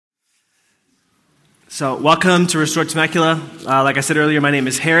So welcome to Restored Temecula. Like I said earlier, my name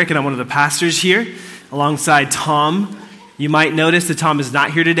is Herrick, and I'm one of the pastors here, alongside Tom. You might notice that Tom is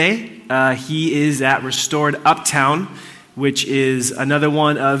not here today. He is at Restored Uptown, which is another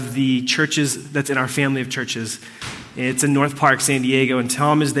one of the churches that's in our family of churches. It's in North Park, San Diego, and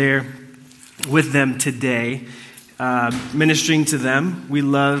Tom is there with them today, ministering to them. We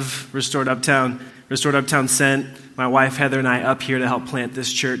love Restored Uptown. Restored Uptown sent my wife Heather and I up here to help plant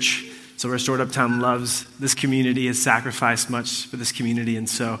this church. So Restored Uptown loves this community, has sacrificed much for this community, and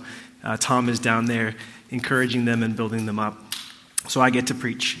so Tom is down there encouraging them and building them up. So I get to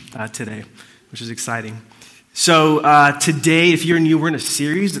preach today, which is exciting. So today, if you're new, we're in a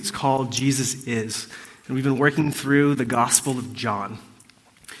series that's called Jesus Is, and we've been working through the Gospel of John.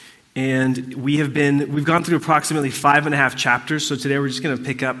 And we've gone through approximately 5.5 chapters, so today we're just going to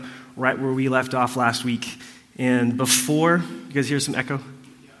pick up right where we left off last week. And before, you guys hear some echo?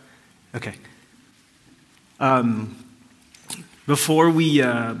 Okay. Before we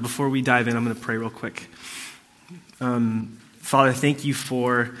dive in, I'm going to pray real quick. Father, thank you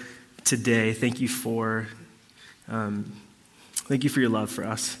for today. Thank you for your love for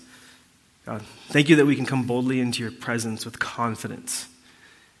us. God, thank you that we can come boldly into your presence with confidence.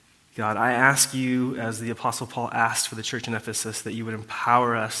 God, I ask you, as the Apostle Paul asked for the church in Ephesus, that you would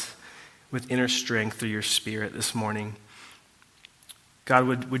empower us with inner strength through your Spirit this morning. God,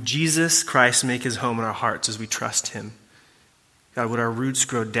 would Jesus Christ make his home in our hearts as we trust him? God, would our roots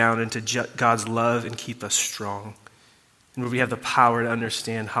grow down into God's love and keep us strong? And would we have the power to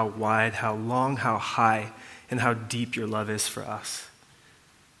understand how wide, how long, how high, and how deep your love is for us?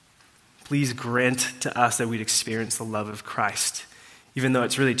 Please grant to us that we'd experience the love of Christ, even though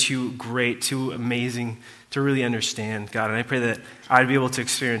it's really too great, too amazing to really understand, God. And I pray that I'd be able to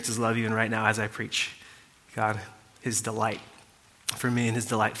experience his love even right now as I preach. God, his delight for me and his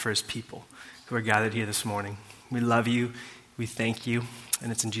delight for his people who are gathered here this morning. We love you. We thank you.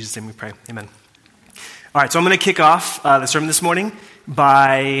 And it's in Jesus' name we pray. Amen. All right, so I'm going to kick off the sermon this morning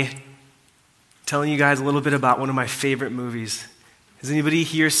by telling you guys a little bit about one of my favorite movies. Has anybody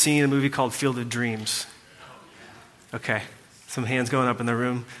here seen a movie called Field of Dreams? Okay, some hands going up in the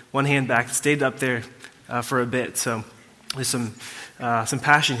room. One hand back. It stayed up there for a bit. So there's some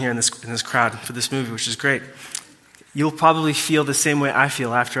passion here in this crowd for this movie, which is great. You'll probably feel the same way I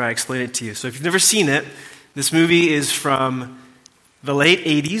feel after I explain it to you. So if you've never seen it, this movie is from the late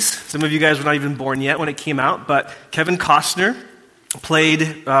 80s. Some of you guys were not even born yet when it came out, but Kevin Costner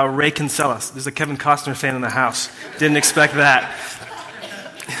played Ray Kinsella. There's a Kevin Costner fan in the house. Didn't expect that.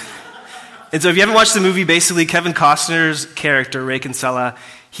 And so if you haven't watched the movie, basically Kevin Costner's character, Ray Kinsella,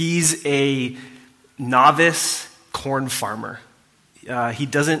 he's a novice corn farmer. He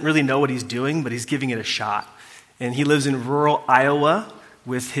doesn't really know what he's doing, but he's giving it a shot. And he lives in rural Iowa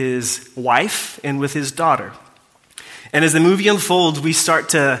with his wife and with his daughter. And as the movie unfolds, we start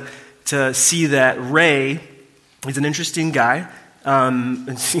to see that Ray is an interesting guy.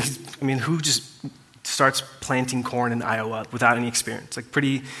 Who just starts planting corn in Iowa without any experience? Like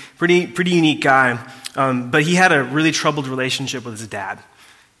pretty unique guy. But he had a really troubled relationship with his dad.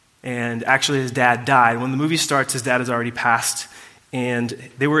 And actually his dad died. When the movie starts, his dad has already passed. And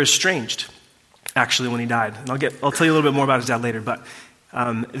they were estranged, actually, when he died. And I'll tell you a little bit more about his dad later. But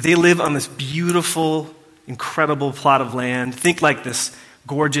they live on this beautiful, incredible plot of land. Think like this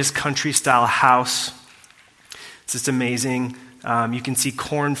gorgeous country-style house. It's just amazing. You can see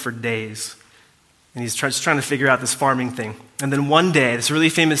corn for days. And he's just trying to figure out this farming thing. And then one day, this really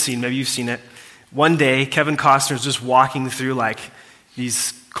famous scene, maybe you've seen it. One day, Kevin Costner's just walking through like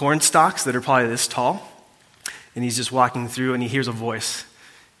these corn stalks that are probably this tall. And he's just walking through and he hears a voice.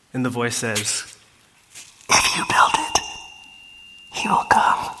 And the voice says, "If you build it, he will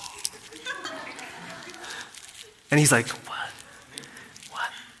come." And he's like, What?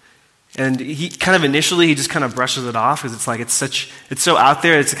 And he kind of initially, he just kind of brushes it off because it's so out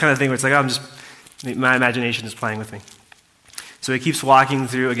there. It's the kind of thing where it's like, my imagination is playing with me. So he keeps walking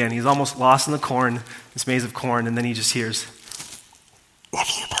through again. He's almost lost in the corn, this maze of corn, and then he just hears,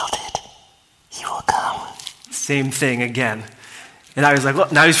 "If you build it, he will come." Same thing again. And I was like,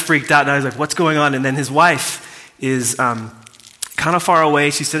 look, now he's freaked out. Now he's like, what's going on? And then his wife is kind of far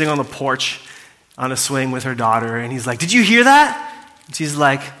away. She's sitting on the porch on a swing with her daughter. And he's like, "Did you hear that?" And she's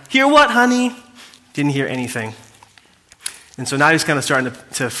like, "Hear what, honey?" Didn't hear anything. And so now he's kind of starting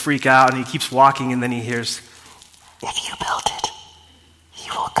to freak out. And he keeps walking. And then he hears, "If you build it, he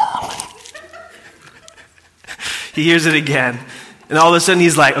will come." He hears it again. And all of a sudden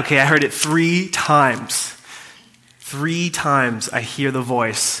he's like, okay, I heard it 3 times. 3 times I hear the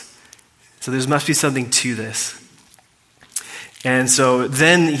voice. So there must be something to this. And so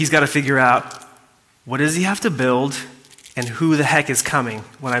then he's got to figure out, what does he have to build, and who the heck is coming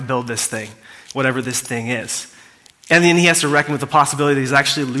when I build this thing, whatever this thing is. And then he has to reckon with the possibility that he's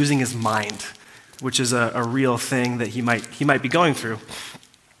actually losing his mind, which is a real thing that he might be going through.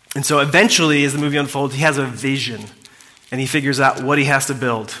 And so eventually, as the movie unfolds, he has a vision, and he figures out what he has to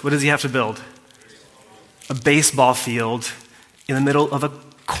build. What does he have to build? A baseball field in the middle of a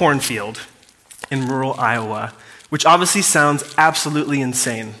cornfield in rural Iowa, which obviously sounds absolutely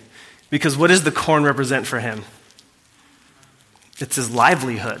insane, because what does the corn represent for him? It's his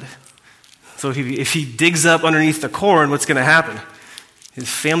livelihood. So if he digs up underneath the corn, what's going to happen? His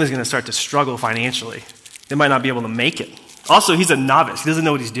family's going to start to struggle financially. They might not be able to make it. Also, he's a novice. He doesn't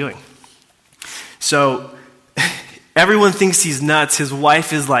know what he's doing. So everyone thinks he's nuts. His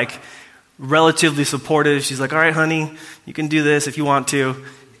wife is like relatively supportive. She's like, all right, honey, you can do this if you want to.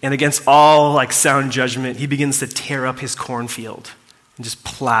 And against all like sound judgment, he begins to tear up his cornfield and just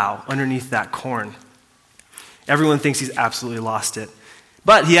plow underneath that corn. Everyone thinks he's absolutely lost it.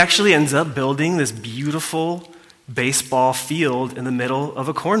 But he actually ends up building this beautiful baseball field in the middle of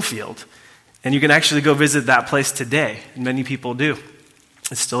a cornfield. And you can actually go visit that place today. And many people do.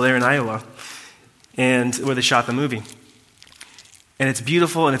 It's still there in Iowa, and where they shot the movie. And it's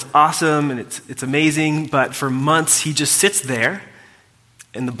beautiful, and it's awesome, and it's amazing. But for months, he just sits there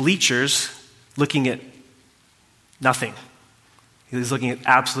in the bleachers looking at nothing. He's looking at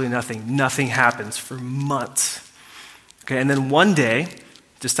absolutely nothing. Nothing happens for months. Okay, and then one day,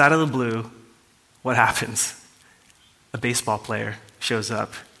 just out of the blue, what happens? A baseball player shows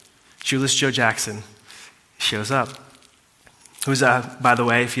up. Shoeless Joe Jackson shows up. Who's, by the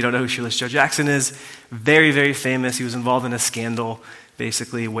way, if you don't know who Shoeless Joe Jackson is, very, very famous. He was involved in a scandal,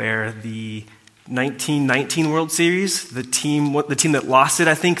 basically, where the 1919 World Series, the team that lost it,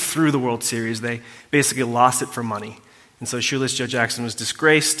 I think, through the World Series, they basically lost it for money. And so Shoeless Joe Jackson was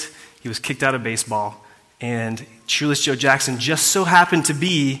disgraced. He was kicked out of baseball. And Shoeless Joe Jackson just so happened to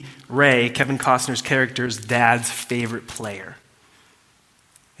be Ray, Kevin Costner's character's dad's favorite player.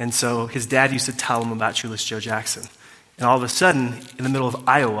 And so his dad used to tell him about Shoeless Joe Jackson. And all of a sudden, in the middle of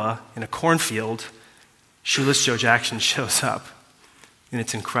Iowa, in a cornfield, Shoeless Joe Jackson shows up. And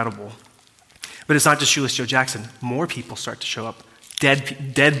it's incredible. But it's not just Shoeless Joe Jackson. More people start to show up.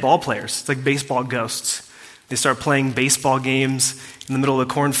 Dead ball players. It's like baseball ghosts. They start playing baseball games in the middle of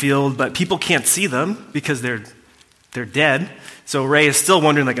the cornfield, but people can't see them because they're dead. So Ray is still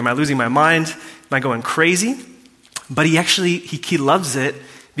wondering, like, am I losing my mind? Am I going crazy? But he loves it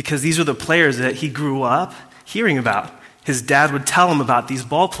because these are the players that he grew up hearing about. His dad would tell him about these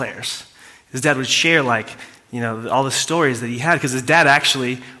ball players. His dad would share, like, all the stories that he had, because his dad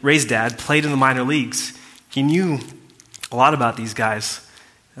actually, Ray's dad, played in the minor leagues. He knew a lot about these guys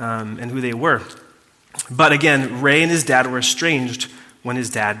and who they were. But again, Ray and his dad were estranged when his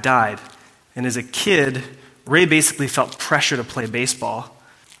dad died. And as a kid, Ray basically felt pressure to play baseball.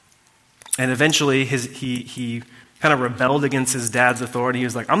 And eventually, he kind of rebelled against his dad's authority. He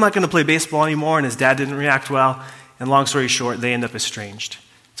was like, I'm not going to play baseball anymore. And his dad didn't react well. And long story short, they end up estranged.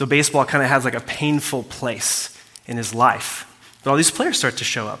 So baseball kind of has like a painful place in his life. But all these players start to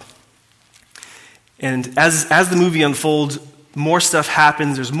show up. And as the movie unfolds, more stuff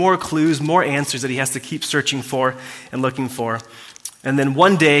happens. There's more clues, more answers that he has to keep searching for and looking for. And then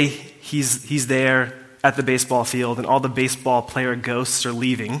one day, he's there at the baseball field, and all the baseball player ghosts are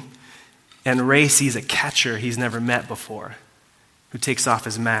leaving. And Ray sees a catcher he's never met before, who takes off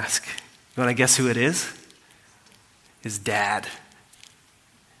his mask. You want to guess who it is? His dad.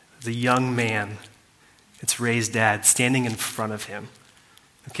 The young man. It's Ray's dad standing in front of him.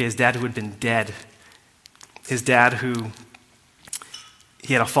 Okay, his dad who had been dead. His dad who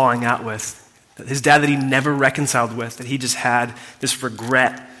he had a falling out with. His dad that he never reconciled with, that he just had this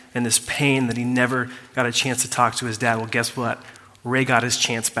regret and this pain that he never got a chance to talk to his dad. Well, guess what? Ray got his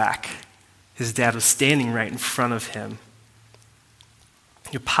chance back. His dad was standing right in front of him.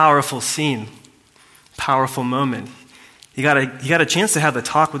 A powerful scene, powerful moment. He got a chance to have the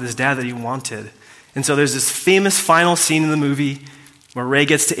talk with his dad that he wanted. And so there's this famous final scene in the movie where Ray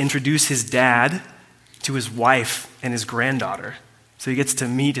gets to introduce his dad to his wife and his granddaughter. So he gets to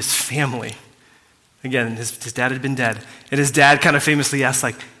meet his family. Again, his dad had been dead. And his dad kind of famously asked,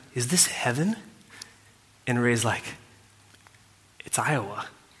 like, is this heaven? And Ray's like, it's Iowa.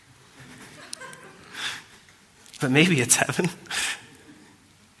 But maybe it's heaven.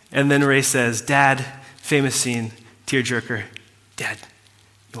 And then Ray says, Dad, famous scene, tearjerker, Dad,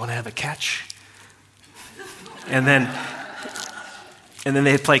 you want to have a catch? And then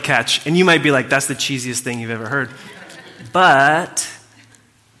they play catch. And you might be like, that's the cheesiest thing you've ever heard. But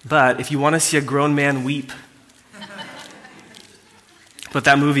if you want to see a grown man weep, put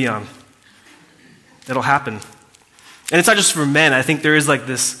that movie on. It'll happen. And it's not just for men. I think there is like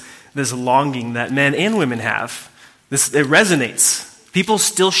this longing that men and women have. It resonates. People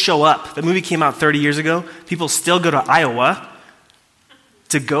still show up. The movie came out 30 years ago. People still go to Iowa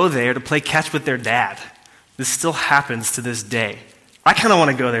to go there to play catch with their dad. This still happens to this day. I kind of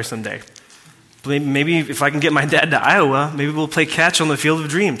want to go there someday. Maybe if I can get my dad to Iowa, maybe we'll play catch on the Field of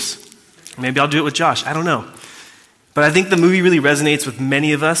Dreams. Maybe I'll do it with Josh. I don't know. But I think the movie really resonates with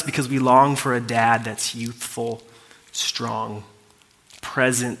many of us because we long for a dad that's youthful, strong,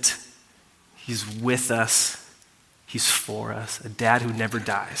 present. He's with us. He's for us. A dad who never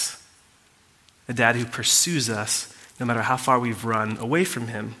dies. A dad who pursues us no matter how far we've run away from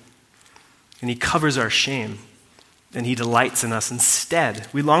him. And he covers our shame. And he delights in us instead.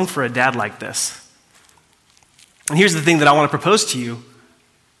 We long for a dad like this. And here's the thing that I want to propose to you.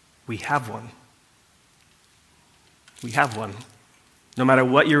 We have one. We have one. No matter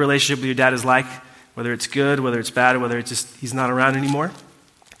what your relationship with your dad is like, whether it's good, whether it's bad, or whether it's just he's not around anymore,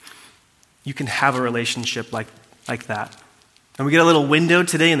 you can have a relationship like that. And we get a little window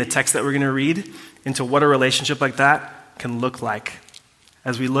today in the text that we're going to read into what a relationship like that can look like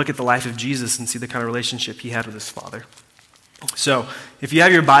as we look at the life of Jesus and see the kind of relationship he had with his Father. So, if you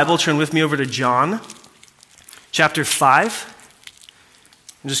have your Bible, turn with me over to John chapter 5.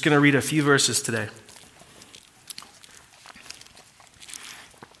 I'm just going to read a few verses today.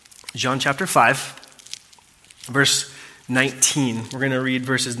 John chapter 5, verse 19. We're going to read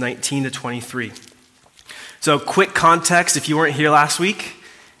verses 19 to 23. So, quick context, if you weren't here last week,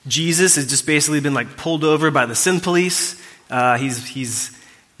 Jesus has just basically been like pulled over by the sin police.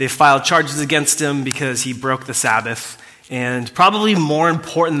 They filed charges against him because he broke the Sabbath. And probably more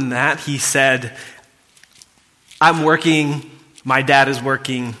important than that, he said, I'm working, my dad is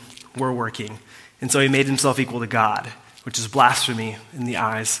working, we're working. And so he made himself equal to God, which is blasphemy in the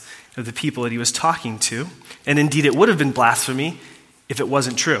eyes of the people that he was talking to. And indeed, it would have been blasphemy if it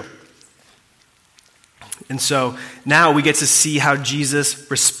wasn't true. And so now we get to see how Jesus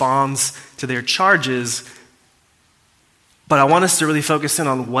responds to their charges. But I want us to really focus in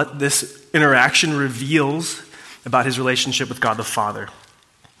on what this interaction reveals about his relationship with God the Father.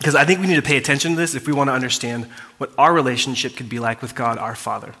 Because I think we need to pay attention to this if we want to understand what our relationship could be like with God our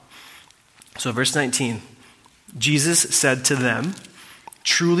Father. So verse 19, Jesus said to them,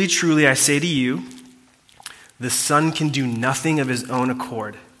 "Truly, truly, I say to you, the Son can do nothing of his own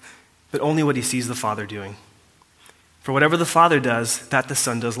accord, but only what he sees the Father doing. For whatever the Father does, that the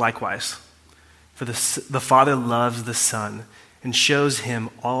Son does likewise. For the Father loves the Son and shows him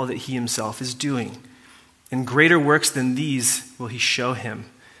all that he himself is doing. And greater works than these will he show him,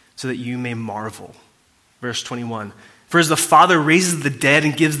 so that you may marvel." Verse 21, "For as the Father raises the dead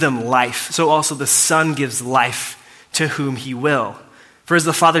and gives them life, so also the Son gives life to whom he will. For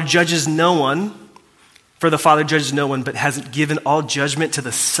the Father judges no one, but has given all judgment to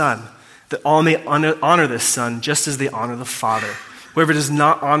the Son, that all may honor the Son just as they honor the Father. Whoever does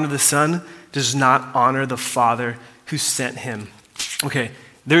not honor the Son does not honor the Father who sent him." Okay,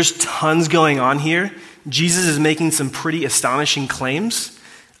 there's tons going on here. Jesus is making some pretty astonishing claims.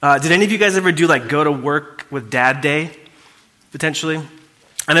 Did any of you guys ever do like go to work with dad day, potentially?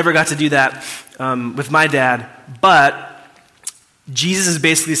 I never got to do that with my dad, but Jesus is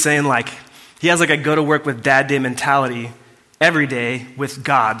basically saying like, he has like a go to work with dad day mentality every day with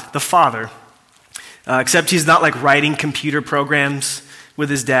God, the Father. Except he's not like writing computer programs with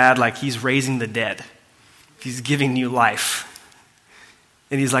his dad, like he's raising the dead. He's giving new life.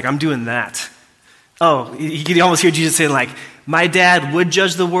 And he's like, I'm doing that. Oh, you can almost hear Jesus saying like, my dad would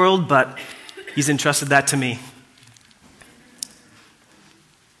judge the world, but he's entrusted that to me.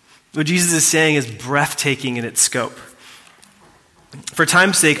 What Jesus is saying is breathtaking in its scope. For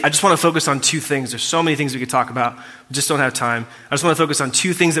time's sake, I just want to focus on two things. There's so many things we could talk about. We just don't have time. I just want to focus on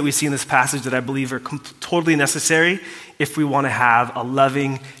two things that we see in this passage that I believe are totally necessary if we want to have a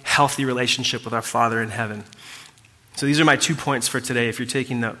loving, healthy relationship with our Father in heaven. So these are my 2 points for today if you're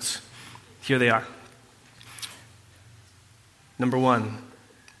taking notes. Here they are. Number 1,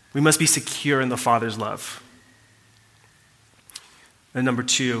 we must be secure in the Father's love. And number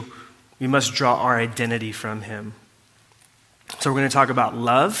 2, we must draw our identity from him. So we're going to talk about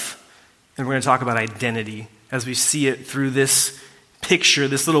love, and we're going to talk about identity as we see it through this picture,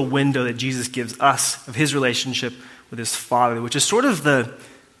 this little window that Jesus gives us of his relationship with his Father, which is sort of the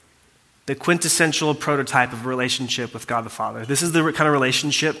quintessential prototype of a relationship with God the Father. This is the kind of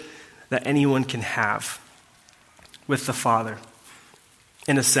relationship that anyone can have with the Father,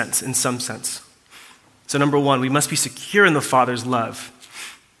 in some sense. So number 1, we must be secure in the Father's love.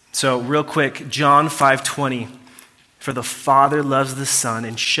 So real quick, John 5:20. "For the Father loves the Son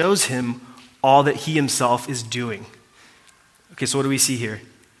and shows him all that he himself is doing. Okay, so what do we see here?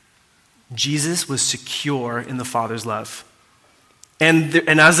 Jesus was secure in the Father's love. And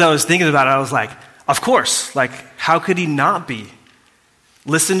as I was thinking about it, I was like, of course, like, how could he not be?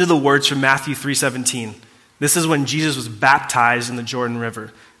 Listen to the words from Matthew 3:17. This is when Jesus was baptized in the Jordan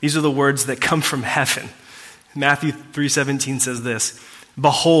River. These are the words that come from heaven. Matthew 3:17 says this,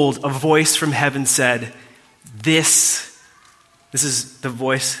 "Behold, a voice from heaven said, this is the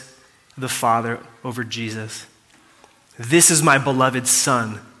voice of the Father over Jesus. This is my beloved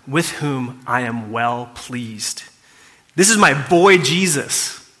Son, with whom I am well pleased. This is my boy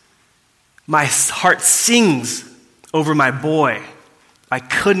Jesus. My heart sings over my boy. I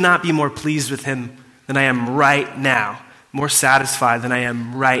could not be more pleased with him than I am right now, more satisfied than I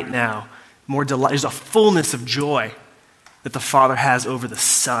am right now, more delight. There's a fullness of joy that the Father has over the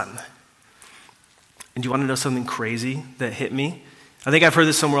Son." And do you want to know something crazy that hit me? I think I've heard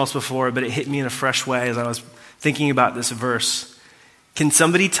this somewhere else before, but it hit me in a fresh way as I was thinking about this verse. Can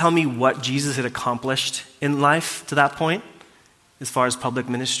somebody tell me what Jesus had accomplished in life to that point, as far as public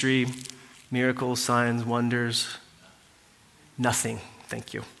ministry, miracles, signs, wonders? Nothing.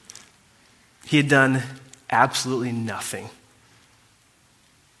 Thank you. He had done absolutely nothing.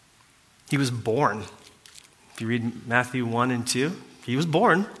 He was born. If you read Matthew 1 and 2, he was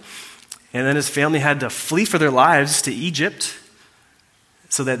born. And then his family had to flee for their lives to Egypt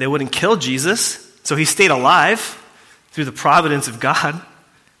so that they wouldn't kill Jesus. So he stayed alive through the providence of God.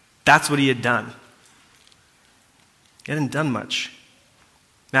 That's what he had done. He hadn't done much.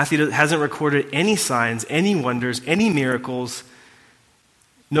 Matthew hasn't recorded any signs, any wonders, any miracles,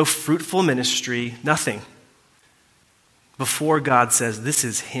 no fruitful ministry, nothing. Before God says, this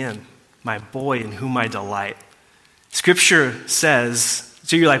is him, my boy in whom I delight. Scripture says,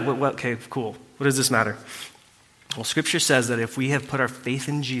 so you're like, well, okay, cool. What does this matter? Well, Scripture says that if we have put our faith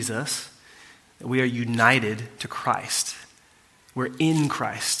in Jesus, that we are united to Christ. We're in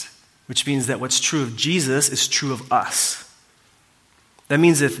Christ, which means that what's true of Jesus is true of us. That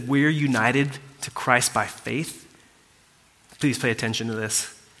means if we're united to Christ by faith, please pay attention to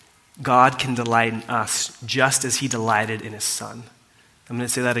this. God can delight in us just as he delighted in his Son. I'm going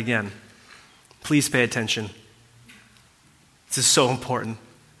to say that again. Please pay attention. This is so important.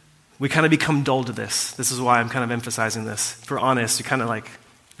 We kind of become dull to this. This is why I'm kind of emphasizing this. If we're honest, you kind of like,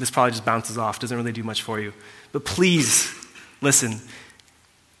 this probably just bounces off, doesn't really do much for you. But please, listen.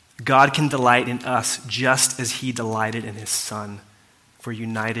 God can delight in us just as he delighted in his Son. We're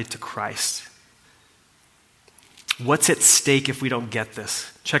united to Christ. What's at stake if we don't get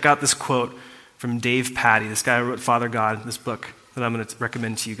this? Check out this quote from Dave Patty, this guy who wrote Father God, this book that I'm going to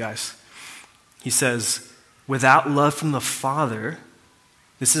recommend to you guys. He says, without love from the Father,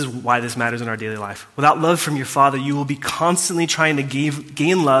 this is why this matters in our daily life. Without love from your Father, you will be constantly trying to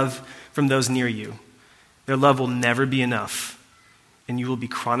gain love from those near you. Their love will never be enough, and you will be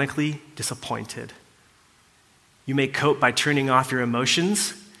chronically disappointed. You may cope by turning off your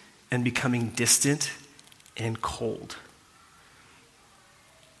emotions and becoming distant and cold.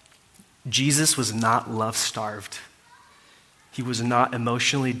 Jesus was not love-starved. He was not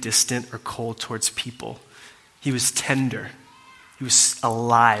emotionally distant or cold towards people. He was tender. He was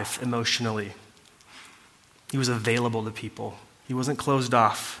alive emotionally. He was available to people. He wasn't closed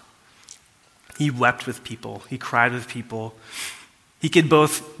off. He wept with people. He cried with people. He could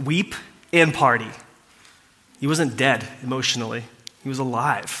both weep and party. He wasn't dead emotionally. He was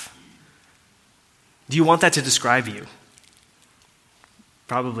alive. Do you want that to describe you?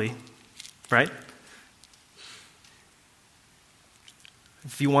 Probably, right?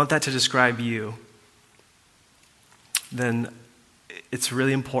 If you want that to describe you, then it's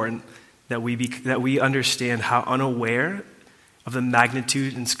really important that we understand how unaware of the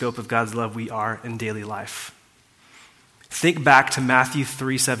magnitude and scope of God's love we are in daily life. Think back to Matthew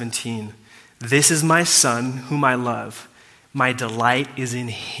 3:17. This is my Son whom I love. My delight is in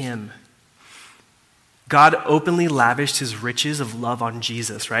him. God openly lavished his riches of love on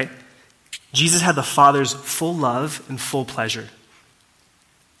Jesus, right? Jesus had the Father's full love and full pleasure.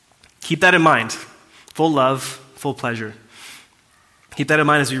 Keep that in mind. Full love, full pleasure. Keep that in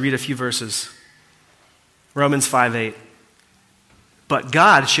mind as we read a few verses. Romans 5:8. But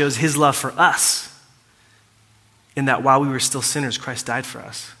God shows his love for us in that while we were still sinners, Christ died for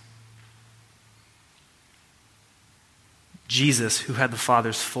us. Jesus, who had the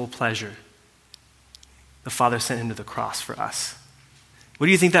Father's full pleasure, the Father sent him to the cross for us. What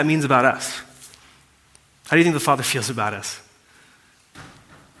do you think that means about us? How do you think the Father feels about us?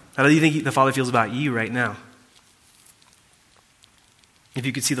 How do you think the Father feels about you right now? If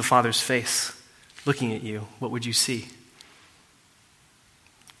you could see the Father's face looking at you, what would you see?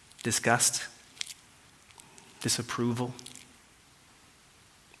 disgust, disapproval.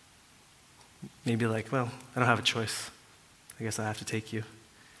 Maybe like, well, I don't have a choice. I guess I have to take you.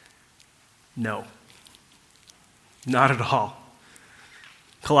 No, not at all.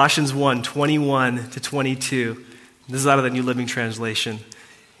 Colossians 1:21-22. This is out of the New Living Translation.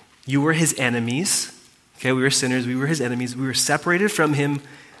 You were his enemies. Okay, we were sinners. We were his enemies. We were separated from him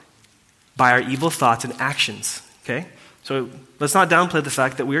by our evil thoughts and actions. Okay? So let's not downplay the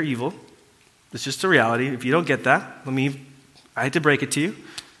fact that we are evil. It's just a reality. If you don't get that, I hate to break it to you.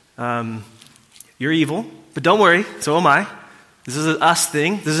 You're evil, but don't worry, so am I. This is an us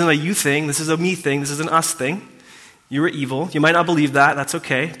thing. This isn't a you thing. This is a me thing. This is an us thing. You were evil. You might not believe that. That's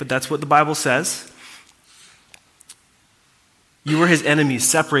okay, but that's what the Bible says. You were his enemies,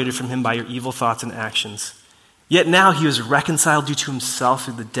 separated from him by your evil thoughts and actions. Yet now he was reconciled you to himself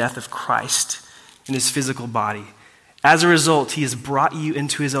through the death of Christ in his physical body. As a result, he has brought you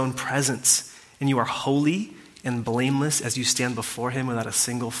into his own presence, and you are holy and blameless as you stand before him without a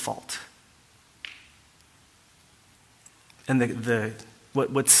single fault. And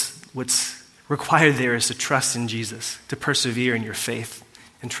what's required there is to trust in Jesus, to persevere in your faith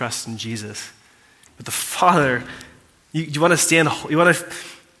and trust in Jesus. But the Father, you want to stand.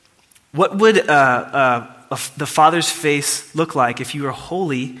 What would the Father's face look like if you were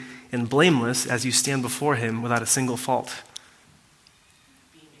holy and blameless as you stand before him without a single fault?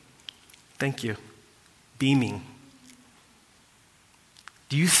 Beaming. Thank you. Beaming.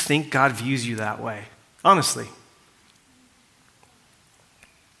 Do you think God views you that way? Honestly.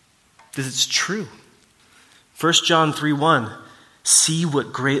 Because it's true. 1 John 3:1, see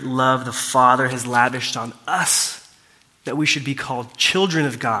what great love the Father has lavished on us, that we should be called children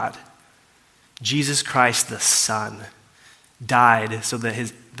of God. Jesus Christ, the Son, died so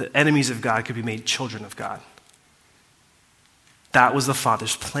that the enemies of God could be made children of God. That was the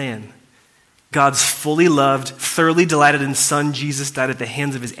Father's plan. God's fully loved, thoroughly delighted in Son, Jesus, died at the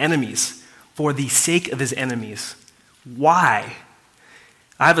hands of his enemies for the sake of his enemies. Why?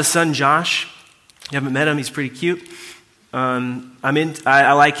 I have a son, Josh. You haven't met him. He's pretty cute. I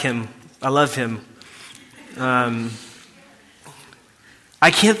like him. I love him. I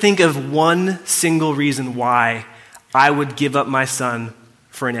can't think of one single reason why I would give up my son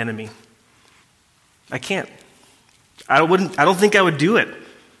for an enemy. I can't. I don't think I would do it.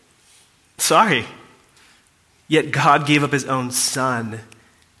 Sorry. Yet God gave up his own son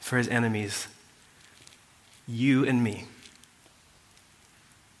for his enemies. You and me.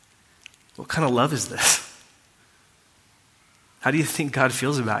 What kind of love is this? How do you think God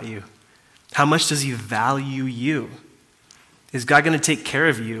feels about you? How much does he value you? Is God going to take care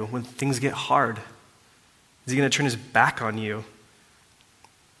of you when things get hard? Is he going to turn his back on you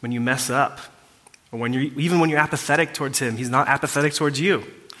when you mess up? Or even when you're apathetic towards him? He's not apathetic towards you.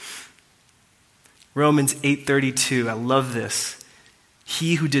 Romans 8:32, I love this.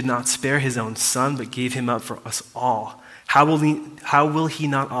 He who did not spare his own son, but gave him up for us all, how will he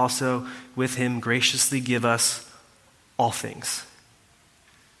not also with him graciously give us all things?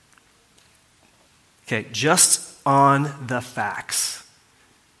 Okay, just on the facts.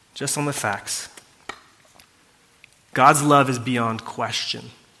 Just on the facts. God's love is beyond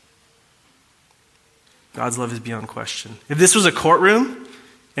question. God's love is beyond question. If this was a courtroom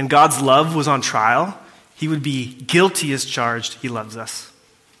and God's love was on trial, he would be guilty as charged. He loves us.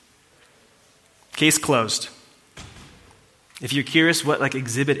 Case closed. If you're curious what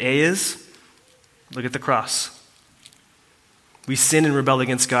Exhibit A is, look at the cross. We sinned and rebelled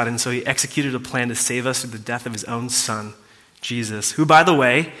against God, and so he executed a plan to save us through the death of his own son, Jesus, who, by the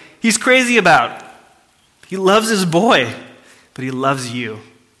way, he's crazy about. He loves his boy, but he loves you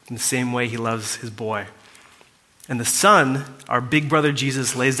in the same way he loves his boy. And the Son, our big brother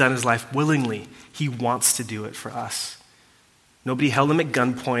Jesus, lays down his life willingly. He wants to do it for us. Nobody held him at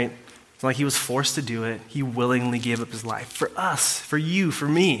gunpoint. It's not like he was forced to do it. He willingly gave up his life for us, for you, for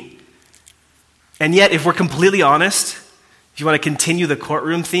me. And yet, if we're completely honest, if you want to continue the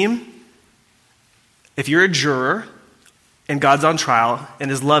courtroom theme, if you're a juror and God's on trial and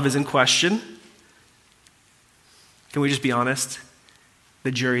his love is in question, can we just be honest?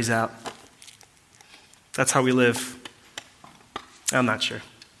 The jury's out. That's how we live. I'm not sure.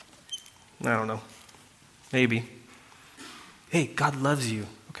 I don't know. Maybe. Hey, God loves you.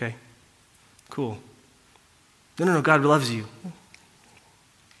 Okay. Cool. No, God loves you.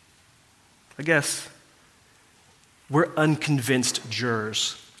 I guess. We're unconvinced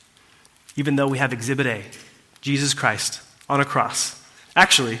jurors, even though we have Exhibit A, Jesus Christ on a cross.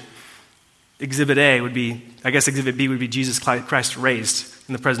 Actually, Exhibit A would be, I guess Exhibit B would be Jesus Christ raised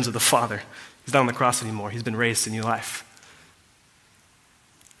in the presence of the Father. He's not on the cross anymore. He's been raised to new life.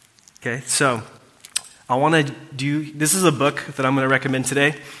 Okay, so I want to this is a book that I'm going to recommend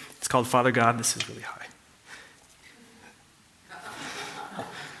today. It's called Father God. This is really high.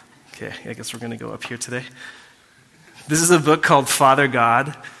 Okay, I guess we're going to go up here today. This is a book called Father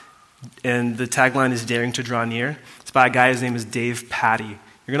God, and the tagline is Daring to Draw Near. It's by a guy, his name is Dave Patty. You're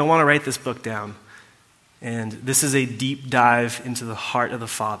going to want to write this book down. And this is a deep dive into the heart of the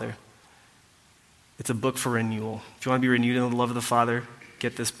Father. It's a book for renewal. If you want to be renewed in the love of the Father,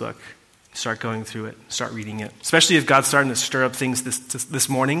 get this book. Start going through it. Start reading it. Especially if God's starting to stir up things this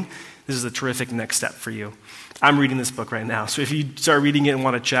morning, this is a terrific next step for you. I'm reading this book right now. So if you start reading it and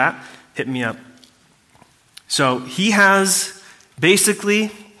want to chat, hit me up. So he has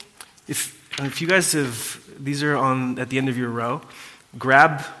basically, if you guys have, these are on at the end of your row,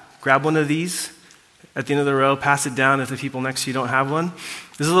 grab one of these at the end of the row, pass it down if the people next to you don't have one.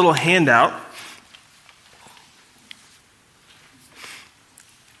 There's a little handout.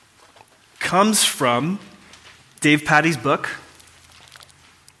 Comes from Dave Patty's book,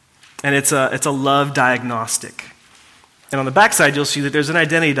 and it's a love diagnostic. And on the backside, you'll see that there's an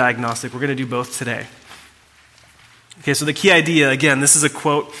identity diagnostic. We're going to do both today. Okay, so the key idea, again, this is a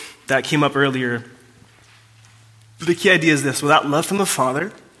quote that came up earlier. The key idea is this: without love from the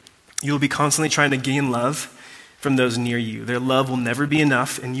Father, you will be constantly trying to gain love from those near you. Their love will never be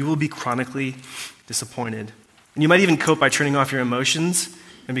enough, and you will be chronically disappointed. And you might even cope by turning off your emotions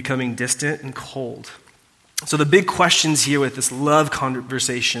and becoming distant and cold. So the big questions here with this love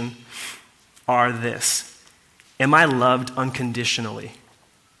conversation are this: am I loved unconditionally?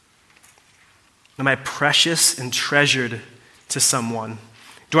 Am I precious and treasured to someone?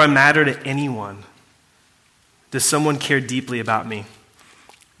 Do I matter to anyone? Does someone care deeply about me?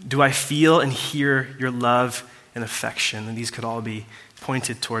 Do I feel and hear your love and affection? And these could all be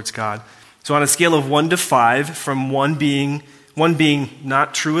pointed towards God. So on a scale of 1 to 5, from 1 being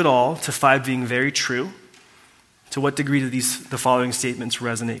not true at all to 5 being very true, to what degree do the following statements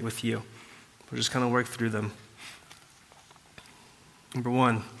resonate with you? We'll just kind of work through them. Number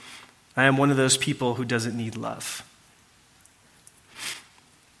 1, I am one of those people who doesn't need love.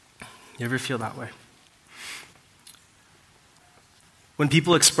 You ever feel that way? When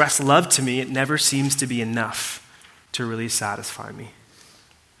people express love to me, it never seems to be enough to really satisfy me.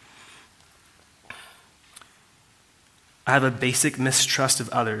 I have a basic mistrust of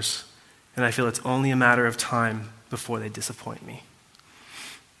others, and I feel it's only a matter of time before they disappoint me.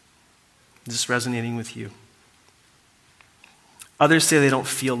 Is this resonating with you? Others say they don't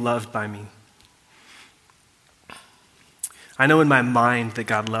feel loved by me. I know in my mind that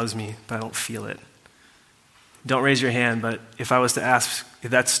God loves me, but I don't feel it. Don't raise your hand, but if I was to ask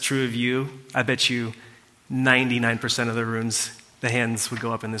if that's true of you, I bet you 99% of the hands would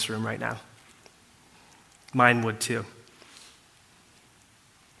go up in this room right now. Mine would too.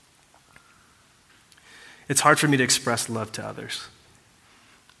 It's hard for me to express love to others.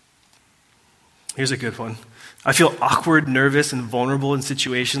 Here's a good one. I feel awkward, nervous, and vulnerable in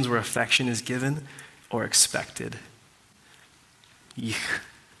situations where affection is given or expected. Eek.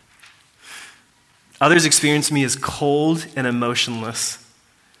 Others experience me as cold and emotionless.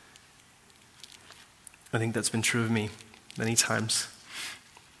 I think that's been true of me many times.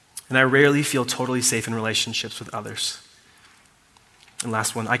 And I rarely feel totally safe in relationships with others. And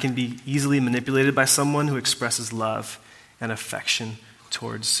last one, I can be easily manipulated by someone who expresses love and affection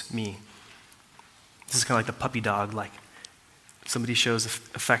towards me. This is kind of like the puppy dog, like somebody shows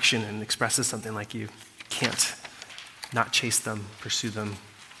affection and expresses something like you can't not chase them, pursue them.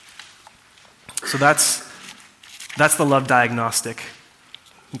 So that's the love diagnostic.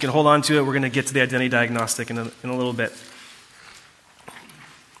 You can hold on to it. We're going to get to the identity diagnostic in a little bit.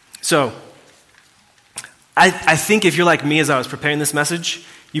 So I think if you're like me as I was preparing this message,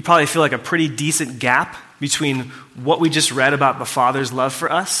 you probably feel like a pretty decent gap between what we just read about the Father's love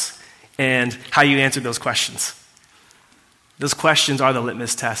for us and how you answered those questions. Those questions are the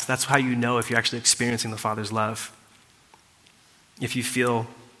litmus test. That's how you know if you're actually experiencing the Father's love. If you feel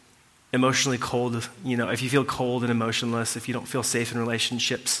emotionally cold, if you feel cold and emotionless, if you don't feel safe in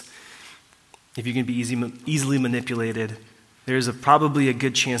relationships, if you can be easily manipulated, there's probably a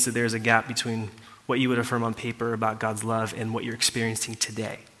good chance that there's a gap between what you would affirm on paper about God's love and what you're experiencing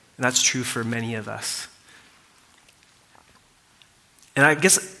today. And that's true for many of us. And I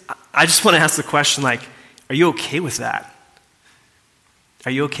guess I just want to ask the question, are you okay with that?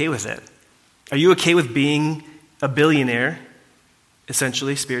 Are you okay with it? Are you okay with being a billionaire,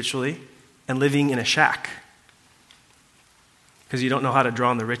 essentially, spiritually, and living in a shack? Because you don't know how to draw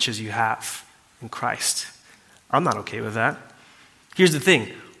on the riches you have in Christ. I'm not okay with that. Here's the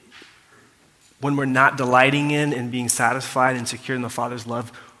thing. When we're not delighting in and being satisfied and secure in the Father's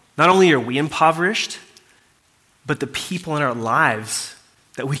love, not only are we impoverished, but the people in our lives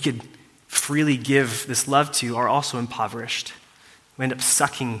that we could freely give this love to are also impoverished. We end up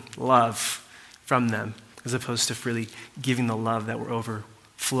sucking love from them as opposed to freely giving the love that we're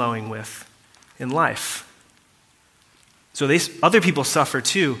overflowing with in life. So other people suffer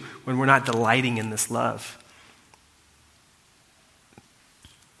too when we're not delighting in this love.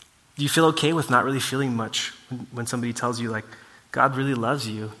 Do you feel okay with not really feeling much when somebody tells you, like, God really loves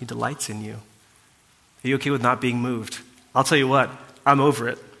you, he delights in you? Are you okay with not being moved? I'll tell you what, I'm over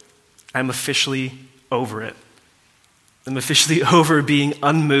it. I'm officially over it. I'm officially over being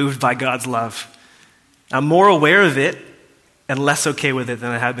unmoved by God's love. I'm more aware of it and less okay with it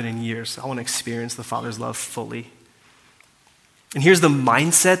than I have been in years. I want to experience the Father's love fully. And here's the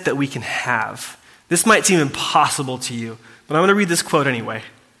mindset that we can have. This might seem impossible to you, but I'm going to read this quote anyway.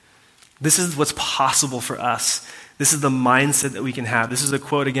 This is what's possible for us. This is the mindset that we can have. This is a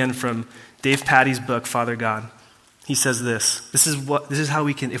quote again from Dave Patty's book, Father God. He says this. This is how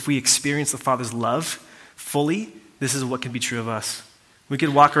we can, if we experience the Father's love fully, this is what can be true of us. We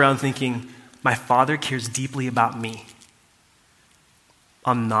could walk around thinking, my Father cares deeply about me.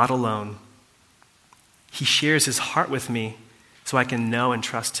 I'm not alone. He shares his heart with me so I can know and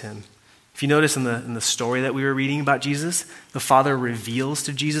trust him. If you notice in the story that we were reading about Jesus, the Father reveals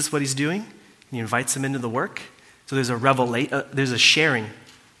to Jesus what he's doing, and he invites him into the work. So there's a sharing,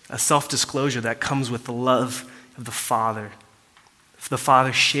 a self-disclosure that comes with the love of the Father. The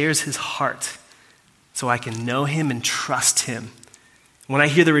Father shares his heart so I can know him and trust him. When I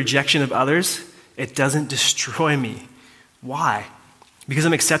hear the rejection of others, it doesn't destroy me. Why? Because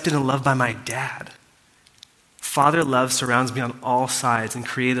I'm accepted and loved by my dad. Father love surrounds me on all sides and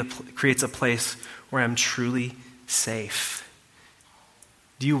creates a place where I'm truly safe.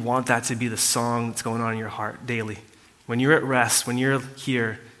 Do you want that to be the song that's going on in your heart daily? When you're at rest, when you're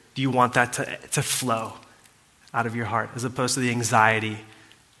here, do you want that to flow out of your heart as opposed to the anxiety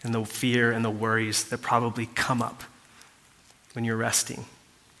and the fear and the worries that probably come up when you're resting?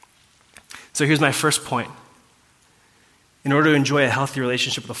 So here's my first point. In order to enjoy a healthy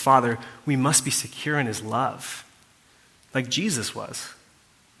relationship with the Father, we must be secure in his love, like Jesus was.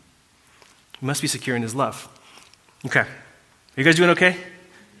 We must be secure in his love. Okay. Are you guys doing okay?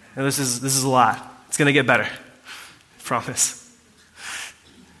 Now, this is a lot. It's going to get better. I promise.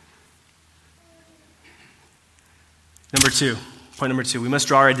 Point number two, we must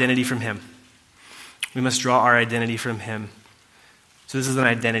draw our identity from him. We must draw our identity from him. So this is an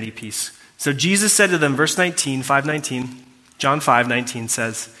identity piece. So Jesus said to them, verse 19, 5:19, John 5:19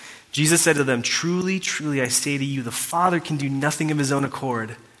 says, Jesus said to them, truly, truly, I say to you, the Father can do nothing of his own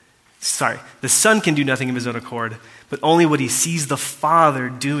accord. The Son can do nothing of his own accord, but only what he sees the Father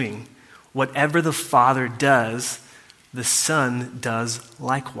doing. Whatever the Father does, the Son does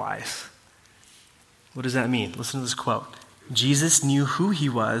likewise. What does that mean? Listen to this quote. Jesus knew who he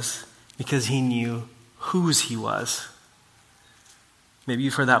was because he knew whose he was. Maybe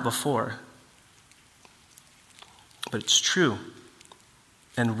you've heard that before. But it's true.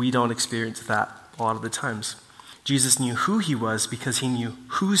 And we don't experience that a lot of the times. Jesus knew who he was because he knew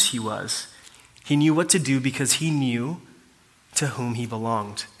whose he was. He knew what to do because he knew to whom he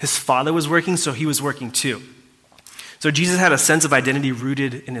belonged. His Father was working, so he was working too. So Jesus had a sense of identity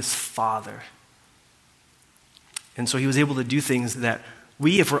rooted in his Father. And so he was able to do things that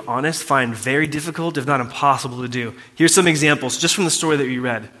we, if we're honest, find very difficult, if not impossible to do. Here's some examples just from the story that we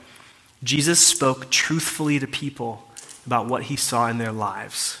read. Jesus spoke truthfully to people about what he saw in their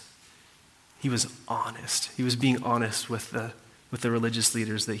lives. He was honest. He was being honest with the religious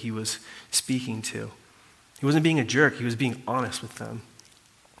leaders that he was speaking to. He wasn't being a jerk. He was being honest with them.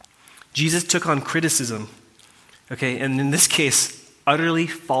 Jesus took on criticism, okay, and in this case, utterly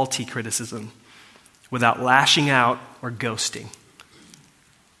faulty criticism, without lashing out or ghosting.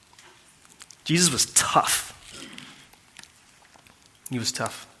 Jesus was tough. He was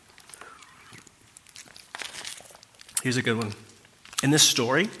tough. Here's a good one. In this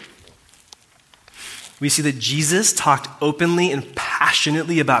story, we see that Jesus talked openly and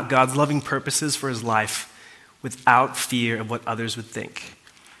passionately about God's loving purposes for his life without fear of what others would think.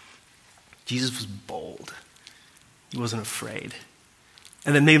 Jesus was bold. He wasn't afraid.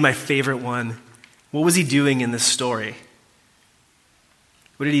 And then maybe my favorite one, what was he doing in this story?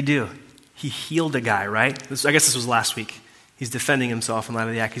 What did he do? He healed a guy, right? I guess this was last week. He's defending himself in light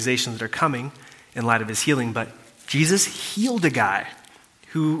of the accusations that are coming in light of his healing, but Jesus healed a guy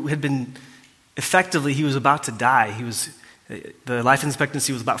who had been, effectively, he was about to die. The life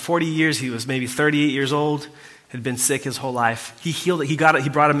expectancy was about 40 years. He was maybe 38 years old, had been sick his whole life. He healed it. He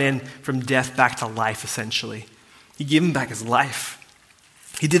brought a man from death back to life, essentially. He gave him back his life.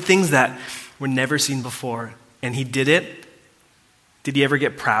 He did things that were never seen before, and he did it. Did he ever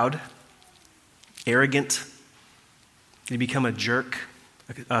get proud? Arrogant? Did he become a jerk?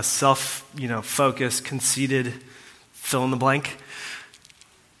 A self-focused, conceited, fill in the blank?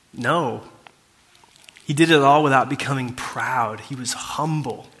 No. He did it all without becoming proud. He was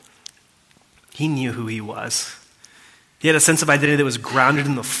humble. He knew who he was. He had a sense of identity that was grounded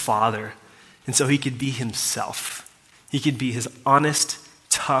in the Father, and so he could be himself. He could be his honest,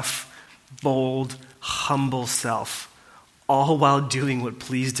 tough, bold, humble self, all while doing what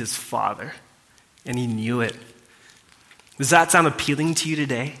pleased his Father, and he knew it. Does that sound appealing to you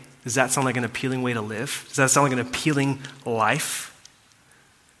today? Does that sound like an appealing way to live? Does that sound like an appealing life?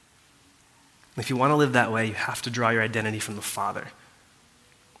 If you want to live that way, you have to draw your identity from the Father.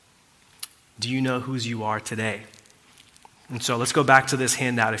 Do you know whose you are today? And so let's go back to this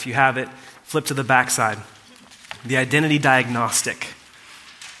handout. If you have it, flip to the backside. The identity diagnostic.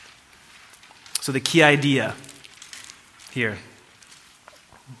 So the key idea here.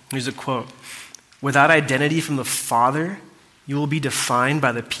 Here's a quote. Without identity from the Father, you will be defined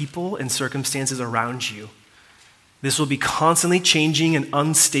by the people and circumstances around you. This will be constantly changing and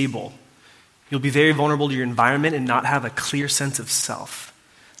unstable. You'll be very vulnerable to your environment and not have a clear sense of self.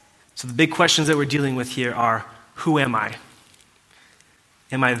 So the big questions that we're dealing with here are, who am I?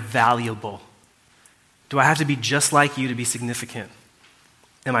 Am I valuable? Do I have to be just like you to be significant?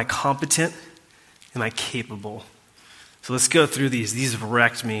 Am I competent? Am I capable? So let's go through these. These have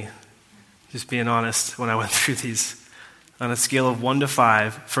wrecked me, just being honest, when I went through these. On a scale of 1 to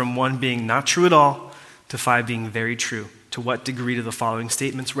 5, from 1 being not true at all to 5 being very true, to what degree do the following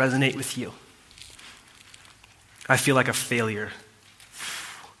statements resonate with you? I feel like a failure.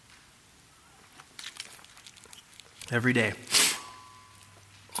 Every day.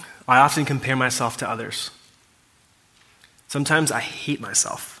 I often compare myself to others. Sometimes I hate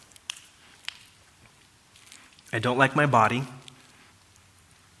myself. I don't like my body.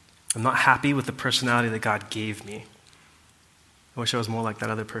 I'm not happy with the personality that God gave me. I wish I was more like that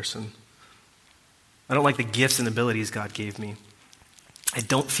other person. I don't like the gifts and abilities God gave me. I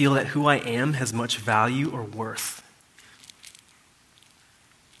don't feel that who I am has much value or worth.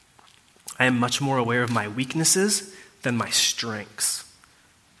 I am much more aware of my weaknesses than my strengths.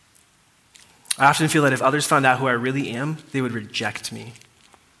 I often feel that if others found out who I really am, they would reject me.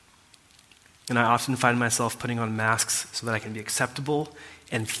 And I often find myself putting on masks so that I can be acceptable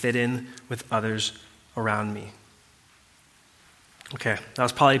and fit in with others around me. Okay, that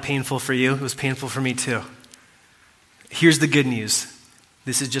was probably painful for you. It was painful for me too. Here's the good news.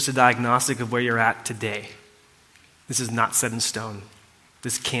 This is just a diagnostic of where you're at today. This is not set in stone.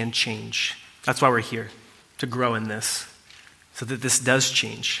 This can change. That's why we're here, to grow in this, so that this does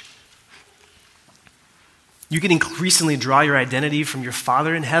change. You can increasingly draw your identity from your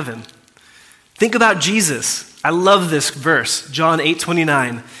Father in heaven. Think about Jesus. I love this verse, John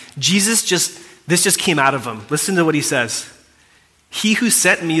 8:29. This just came out of him. Listen to what he says. He who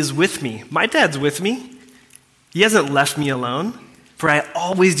sent me is with me. My dad's with me. He hasn't left me alone, for I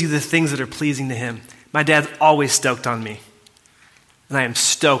always do the things that are pleasing to him. My dad's always stoked on me. And I am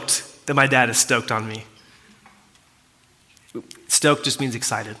stoked that my dad is stoked on me. Stoked just means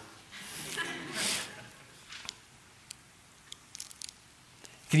excited.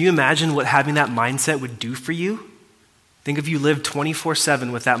 Can you imagine what having that mindset would do for you? Think if you lived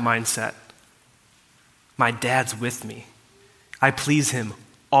 24/7 with that mindset. My dad's with me. I please him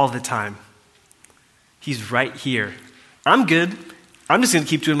all the time. He's right here. I'm good. I'm just going to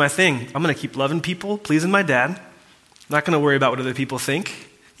keep doing my thing. I'm going to keep loving people, pleasing my dad. I'm not going to worry about what other people think.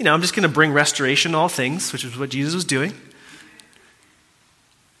 I'm just going to bring restoration to all things, which is what Jesus was doing.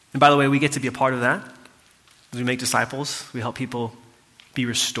 And by the way, we get to be a part of that. As we make disciples, we help people be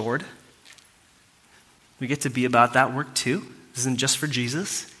restored. We get to be about that work too. This isn't just for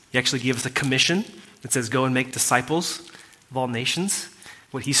Jesus. He actually gave us a commission that says, go and make disciples of all nations.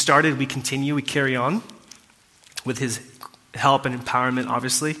 What he started, we continue, we carry on with his help and empowerment,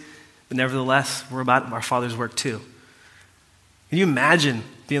 obviously. But nevertheless, we're about our Father's work too. Can you imagine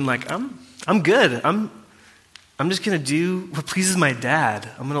being like, I'm good. I'm just going to do what pleases my dad.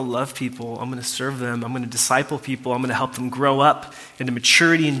 I'm going to love people. I'm going to serve them. I'm going to disciple people. I'm going to help them grow up into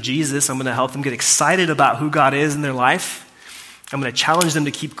maturity in Jesus. I'm going to help them get excited about who God is in their life. I'm going to challenge them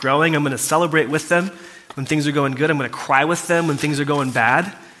to keep growing. I'm going to celebrate with them when things are going good. I'm going to cry with them when things are going bad.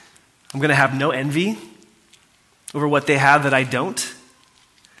 I'm going to have no envy over what they have that I don't.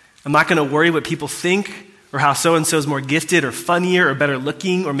 I'm not going to worry what people think or how so-and-so is more gifted or funnier or better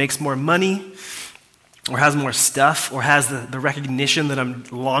looking or makes more money or has more stuff or has the recognition that I'm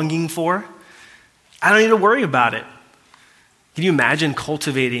longing for. I don't need to worry about it. Can you imagine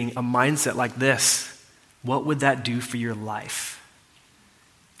cultivating a mindset like this? What would that do for your life?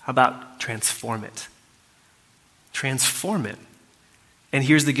 How about transform it? Transform it. And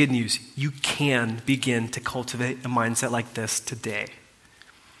here's the good news. You can begin to cultivate a mindset like this today.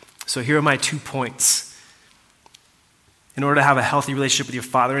 So here are my 2 points. In order to have a healthy relationship with your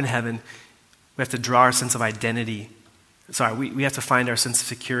Father in heaven, we have to draw our sense of identity. We have to find our sense of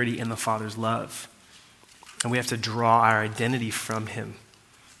security in the Father's love. And we have to draw our identity from him.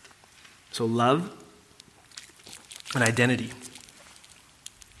 So love and identity.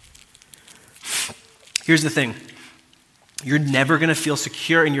 Here's the thing. You're never going to feel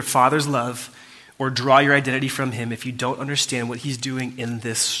secure in your Father's love or draw your identity from him if you don't understand what he's doing in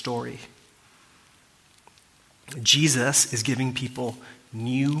this story. Jesus is giving people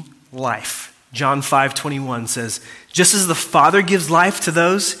new life. John 5:21 says, just as the Father gives life to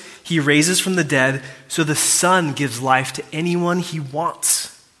those he raises from the dead, so the Son gives life to anyone he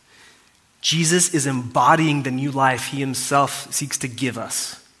wants. Jesus is embodying the new life he himself seeks to give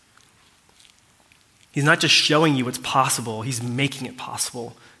us. He's not just showing you what's possible, he's making it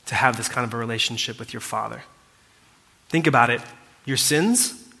possible to have this kind of a relationship with your Father. Think about it. Your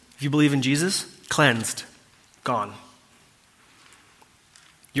sins, if you believe in Jesus, cleansed, gone.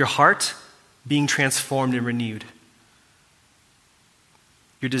 Your heart being transformed and renewed.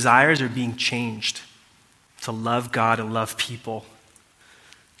 Your desires are being changed to love God and love people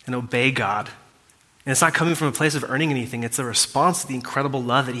and obey God. And it's not coming from a place of earning anything. It's a response to the incredible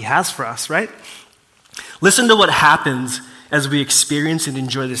love that he has for us, right? Listen to what happens as we experience and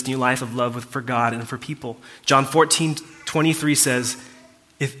enjoy this new life of love for God and for people. John 14:23 says,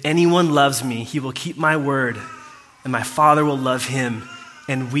 if anyone loves me, he will keep my word, and my Father will love him.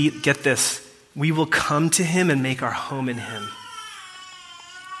 And we, get this, we will come to him and make our home in him.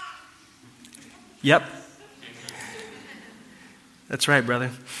 Yep. That's right, brother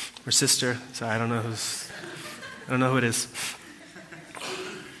or sister. Sorry, I don't know who it is.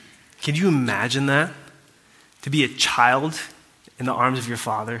 Can you imagine that? To be a child in the arms of your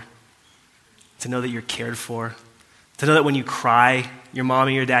Father, to know that you're cared for, to know that when you cry, your mom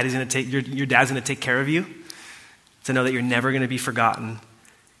and your dad's going to take care of you, to know that you're never going to be forgotten,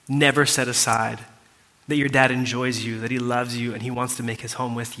 never set aside, that your dad enjoys you, that he loves you, and he wants to make his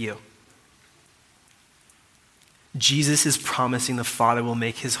home with you. Jesus is promising the Father will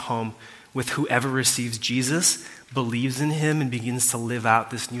make his home with whoever receives Jesus, believes in him, and begins to live out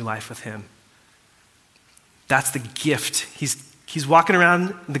this new life with him. That's the gift. He's walking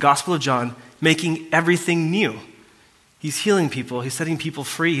around the Gospel of John, making everything new. He's healing people. He's setting people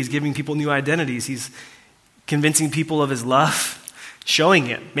free. He's giving people new identities. He's convincing people of his love, showing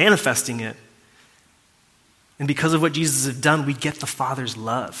it, manifesting it. And because of what Jesus has done, we get the Father's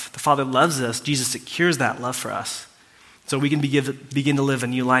love. The Father loves us. Jesus secures that love for us. So we can begin to live a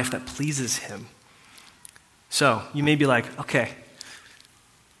new life that pleases him. So you may be like, okay,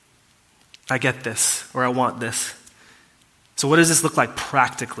 I get this, or I want this. So what does this look like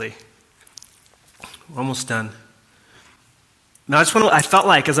practically? We're almost done. Now I felt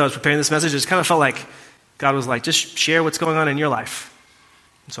like, as I was preparing this message, it just kind of felt like God was like, just share what's going on in your life.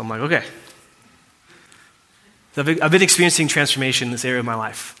 And so I'm like, okay. So I've been experiencing transformation in this area of my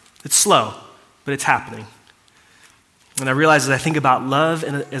life. It's slow, but it's happening. And I realize as I think about love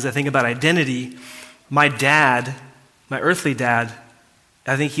and as I think about identity, my dad, my earthly dad,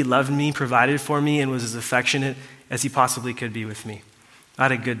 I think he loved me, provided for me, and was as affectionate as he possibly could be with me. I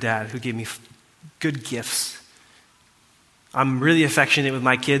had a good dad who gave me good gifts. I'm really affectionate with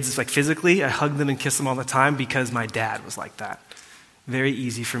my kids, like physically. I hug them and kiss them all the time because my dad was like that. Very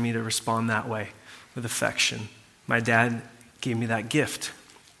easy for me to respond that way with affection. My dad gave me that gift.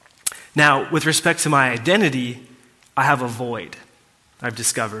 Now, with respect to my identity, I have a void I've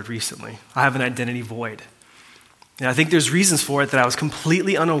discovered recently. I have an identity void. And I think there's reasons for it that I was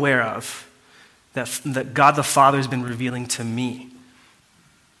completely unaware of, that God the Father has been revealing to me.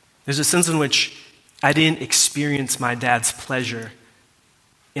 There's a sense in which I didn't experience my dad's pleasure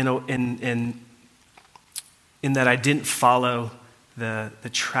in that I didn't follow the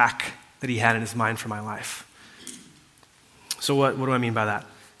track that he had in his mind for my life. So what do I mean by that?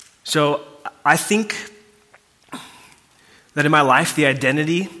 So I think that in my life, the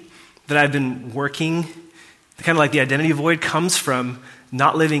identity that I've been working, kind of like the identity void, comes from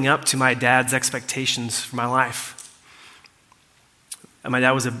not living up to my dad's expectations for my life. And my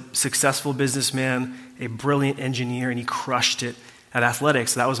dad was a successful businessman, a brilliant engineer, and he crushed it at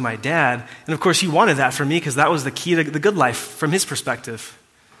athletics. That was my dad. And of course, he wanted that for me because that was the key to the good life from his perspective.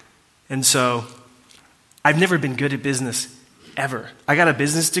 And so I've never been good at business, ever. I got a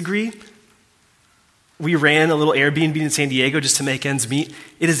business degree we ran a little Airbnb in San Diego just to make ends meet.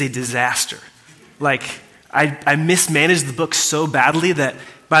 It is a disaster. Like, I mismanaged the book so badly that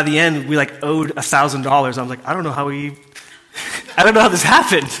by the end, we owed $1,000. I'm like, I don't know how this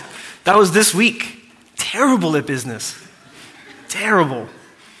happened. That was this week. Terrible at business. Terrible.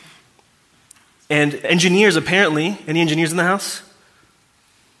 And engineers, apparently, any engineers in the house?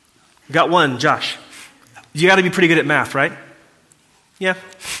 Got one, Josh. You got to be pretty good at math, right? Yeah.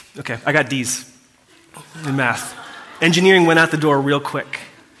 Okay, I got D's in math. Engineering went out the door real quick.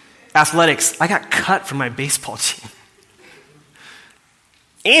 Athletics, I got cut from my baseball team.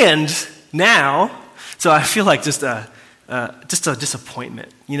 And now, so I feel like just a disappointment,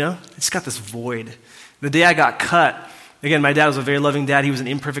 you know? It's got this void. The day I got cut, again, my dad was a very loving dad. He was an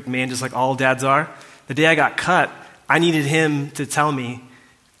imperfect man, just like all dads are. The day I got cut, I needed him to tell me,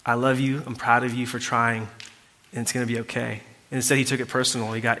 I love you, I'm proud of you for trying, and it's going to be okay. And instead, he took it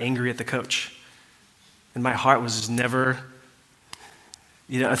personal. He got angry at the coach. And my heart was just never,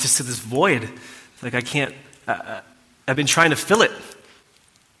 it's just this void. Like I can't, I've been trying to fill it.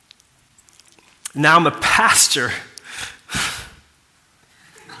 Now I'm a pastor.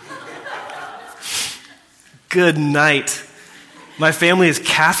 Good night. My family is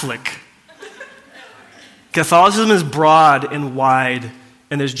Catholic. Catholicism is broad and wide,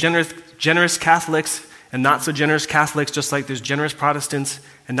 and there's generous Catholics and not so generous Catholics, just like there's generous Protestants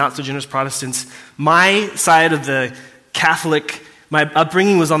and not so generous Protestants. My side of the Catholic, my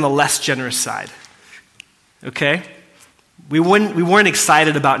upbringing was on the less generous side. Okay? We weren't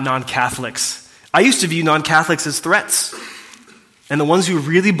excited about non-Catholics. I used to view non-Catholics as threats, and the ones who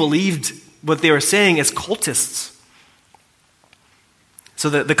really believed what they were saying as cultists. So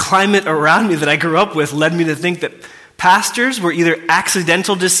the climate around me that I grew up with led me to think that pastors were either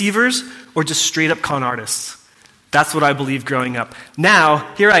accidental deceivers or just straight up con artists. That's what I believed growing up.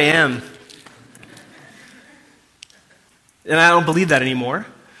 Now, here I am. And I don't believe that anymore.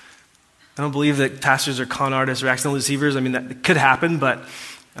 I don't believe that pastors are con artists or accidental deceivers. I mean, that could happen, but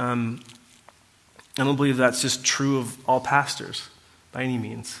I don't believe that's just true of all pastors by any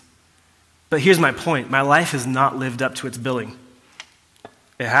means. But here's my point. My life has not lived up to its billing.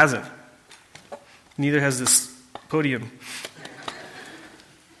 It hasn't. Neither has this podium.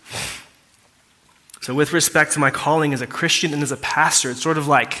 So with respect to my calling as a Christian and as a pastor, it's sort of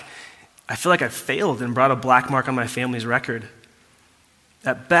like I feel like I've failed and brought a black mark on my family's record.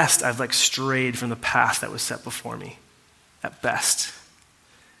 At best, I've strayed from the path that was set before me. At best.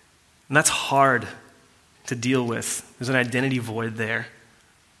 And that's hard to deal with. There's an identity void there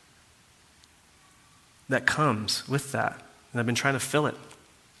that comes with that. And I've been trying to fill it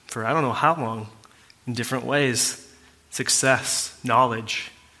for I don't know how long, in different ways. Success,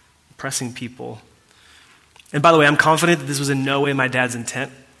 knowledge, impressing people. And by the way, I'm confident that this was in no way my dad's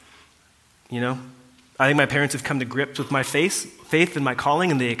intent. I think my parents have come to grips with my faith and my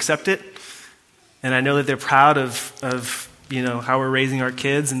calling, and they accept it. And I know that they're proud of how we're raising our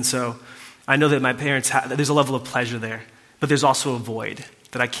kids. And so I know that my parents, there's a level of pleasure there. But there's also a void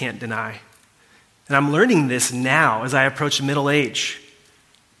that I can't deny. And I'm learning this now as I approach middle age.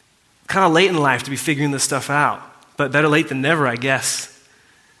 Kind of late in life to be figuring this stuff out. But better late than never, I guess.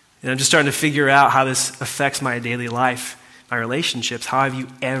 And I'm just starting to figure out how this affects my daily life, my relationships, how I view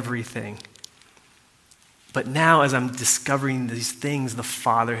everything. But now, as I'm discovering these things, the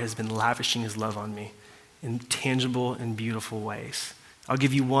Father has been lavishing his love on me in tangible and beautiful ways. I'll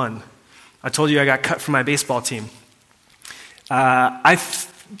give you one. I told you I got cut from my baseball team. I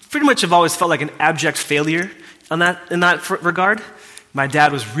pretty much have always felt like an abject failure in that regard. My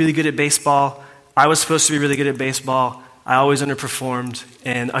dad was really good at baseball. I was supposed to be really good at baseball. I always underperformed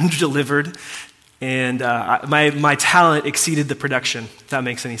and underdelivered, and my talent exceeded the production, if that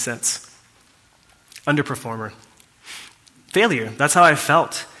makes any sense. Underperformer. Failure, that's how I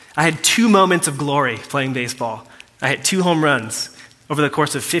felt. I had 2 moments of glory playing baseball. I hit 2 home runs over the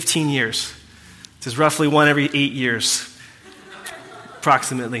course of 15 years. This is roughly 1 every 8 years,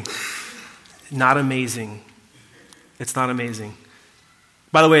 approximately. Not amazing. It's not amazing.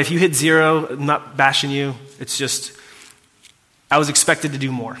 By the way, if you hit 0, I'm not bashing you. It's just, I was expected to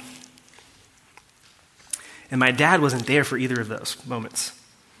do more. And my dad wasn't there for either of those moments.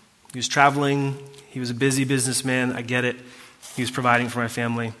 He was traveling. He was a busy businessman. I get it. He was providing for my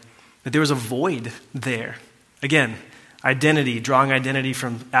family. But there was a void there. Again, identity, drawing identity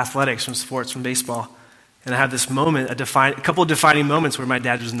from athletics, from sports, from baseball. And I had this moment, a couple of defining moments where my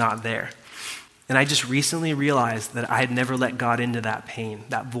dad was not there. And I just recently realized that I had never let God into that pain,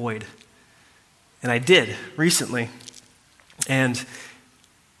 that void. And I did recently. And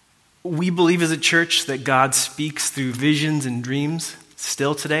we believe as a church that God speaks through visions and dreams.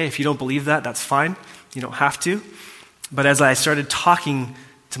 still today. If you don't believe that, that's fine. You don't have to. But as I started talking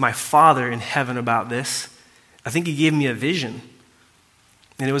to my Father in heaven about this, I think he gave me a vision.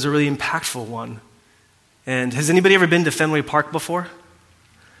 And it was a really impactful one. And has anybody ever been to Fenway Park before?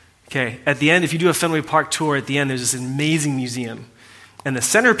 Okay, at the end, if you do a Fenway Park tour, at the end, there's this amazing museum. And the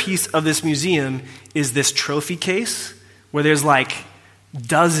centerpiece of this museum is this trophy case where there's like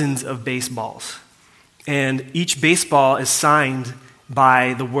dozens of baseballs. And each baseball is signed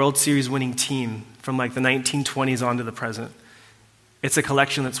by the World Series winning team from like the 1920s on to the present. It's a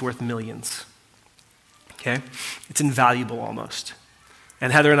collection that's worth millions. Okay? It's invaluable almost.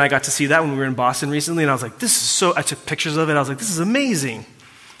 And Heather and I got to see that when we were in Boston recently, and I was like, I took pictures of it. I was like, this is amazing.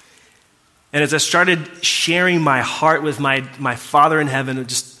 And as I started sharing my heart with my Father in heaven, and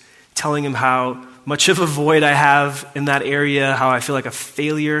just telling him how much of a void I have in that area, how I feel like a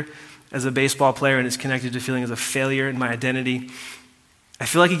failure as a baseball player, and it's connected to feeling as a failure in my identity, I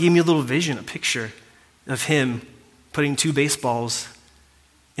feel like he gave me a little vision, a picture of him putting 2 baseballs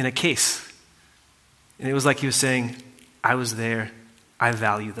in a case. And it was like he was saying, I was there. I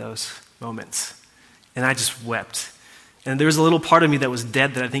value those moments. And I just wept. And there was a little part of me that was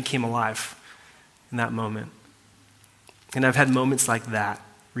dead that I think came alive in that moment. And I've had moments like that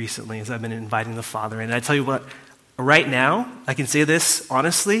recently as I've been inviting the Father. And I tell you what, right now, I can say this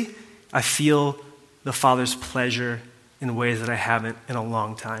honestly, I feel the Father's pleasure in ways that I haven't in a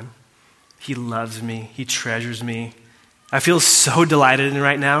long time. He loves me. He treasures me. I feel so delighted in it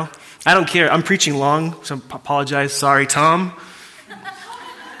right now. I don't care. I'm preaching long, so I apologize. Sorry, Tom.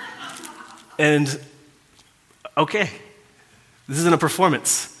 And, okay, this isn't a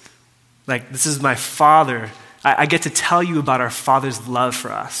performance. Like, this is my Father. I get to tell you about our Father's love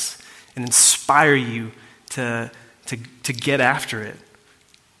for us and inspire you to get after it,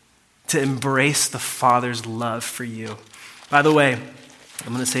 to embrace the Father's love for you. By the way,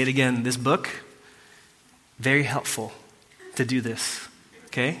 I'm going to say it again. This book, very helpful to do this,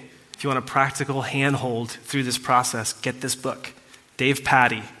 okay? If you want a practical handhold through this process, get this book. Dave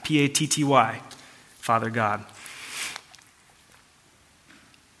Patty, Patty, Father God.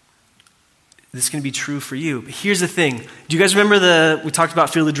 This can be true for you. But here's the thing. Do you guys remember we talked about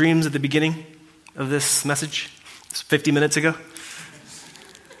Field of Dreams at the beginning of this message? It's 50 minutes ago.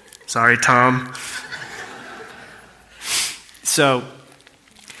 Sorry, Tom. So,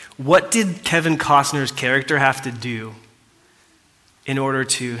 what did Kevin Costner's character have to do in order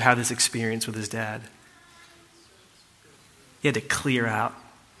to have this experience with his dad? He had to clear out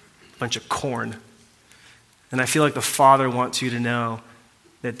a bunch of corn. And I feel like the Father wants you to know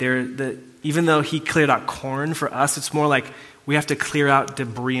that even though he cleared out corn for us, it's more like we have to clear out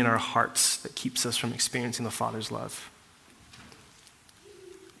debris in our hearts that keeps us from experiencing the Father's love.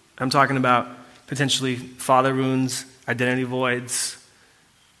 I'm talking about potentially father wounds, identity voids.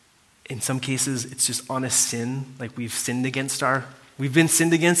 In some cases, it's just honest sin, like we've been sinned against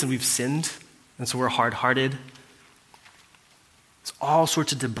and we've sinned, and so we're hard-hearted. It's all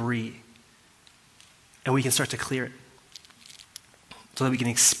sorts of debris. And we can start to clear it so that we can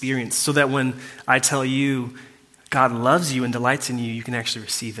experience, so that when I tell you God loves you and delights in you, you can actually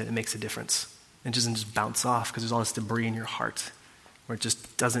receive it. It makes a difference. It doesn't just bounce off because there's all this debris in your heart where it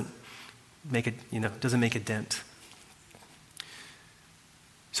just doesn't make a dent.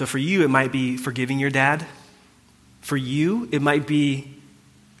 So for you, it might be forgiving your dad. For you, it might be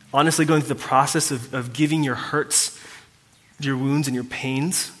honestly going through the process of giving your hurts, your wounds and your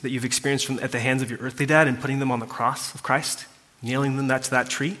pains that you've experienced at the hands of your earthly dad and putting them on the cross of Christ, nailing them to that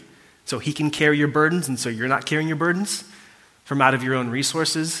tree so he can carry your burdens and so you're not carrying your burdens from out of your own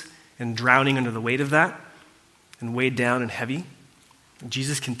resources and drowning under the weight of that and weighed down and heavy. And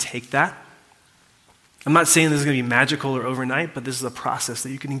Jesus can take that. I'm not saying this is going to be magical or overnight, but this is a process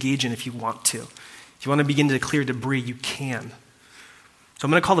that you can engage in if you want to. If you want to begin to clear debris, you can. So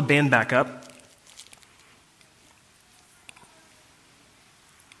I'm going to call the band back up.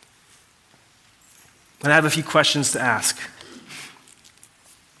 And I have a few questions to ask.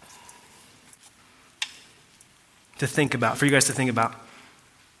 For you guys to think about.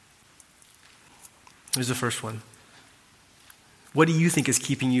 Here's the first one. What do you think is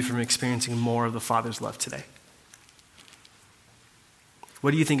keeping you from experiencing more of the Father's love today?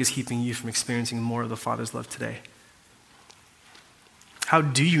 What do you think is keeping you from experiencing more of the Father's love today? How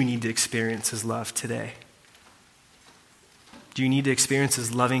do you need to experience his love today? Do you need to experience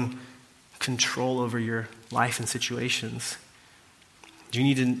his loving control over your life and situations? Do you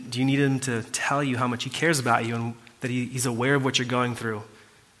need him to tell you how much he cares about you and that he's aware of what you're going through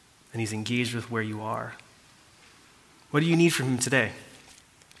and he's engaged with where you are? What do you need from him today?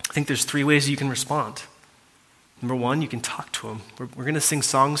 I think there's 3 ways you can respond. Number one, you can talk to him. We're going to sing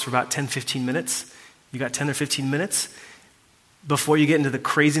songs for about 10, 15 minutes. You got 10 or 15 minutes? Before you get into the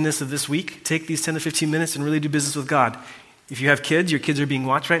craziness of this week, take these 10 to 15 minutes and really do business with God. If you have kids, your kids are being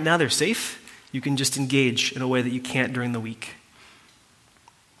watched right now, they're safe. You can just engage in a way that you can't during the week.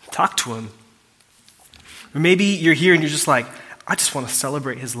 Talk to him. Or maybe you're here and you're just like, I just want to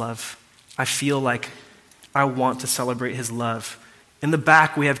celebrate his love. I feel like I want to celebrate his love. In the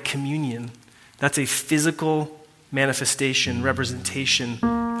back, we have communion. That's a physical manifestation, representation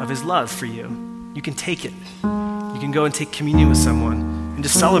of his love for you. You can take it. You can go and take communion with someone and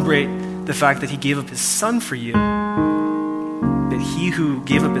just celebrate the fact that he gave up his son for you. That he who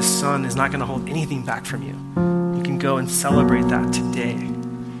gave up his son is not going to hold anything back from you. You can go and celebrate that today.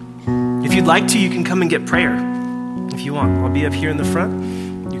 If you'd like to, you can come and get prayer if you want. I'll be up here in the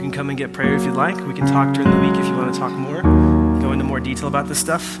front. You can come and get prayer if you'd like. We can talk during the week if you want to talk more, go into more detail about this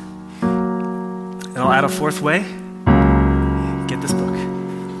stuff. And I'll add a fourth way. Get this book.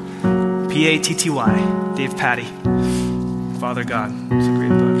 Patty, Dave Patty, Father God. It's a great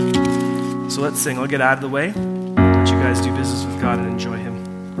book. So let's sing. I'll get out of the way. Let you guys do business with God and enjoy.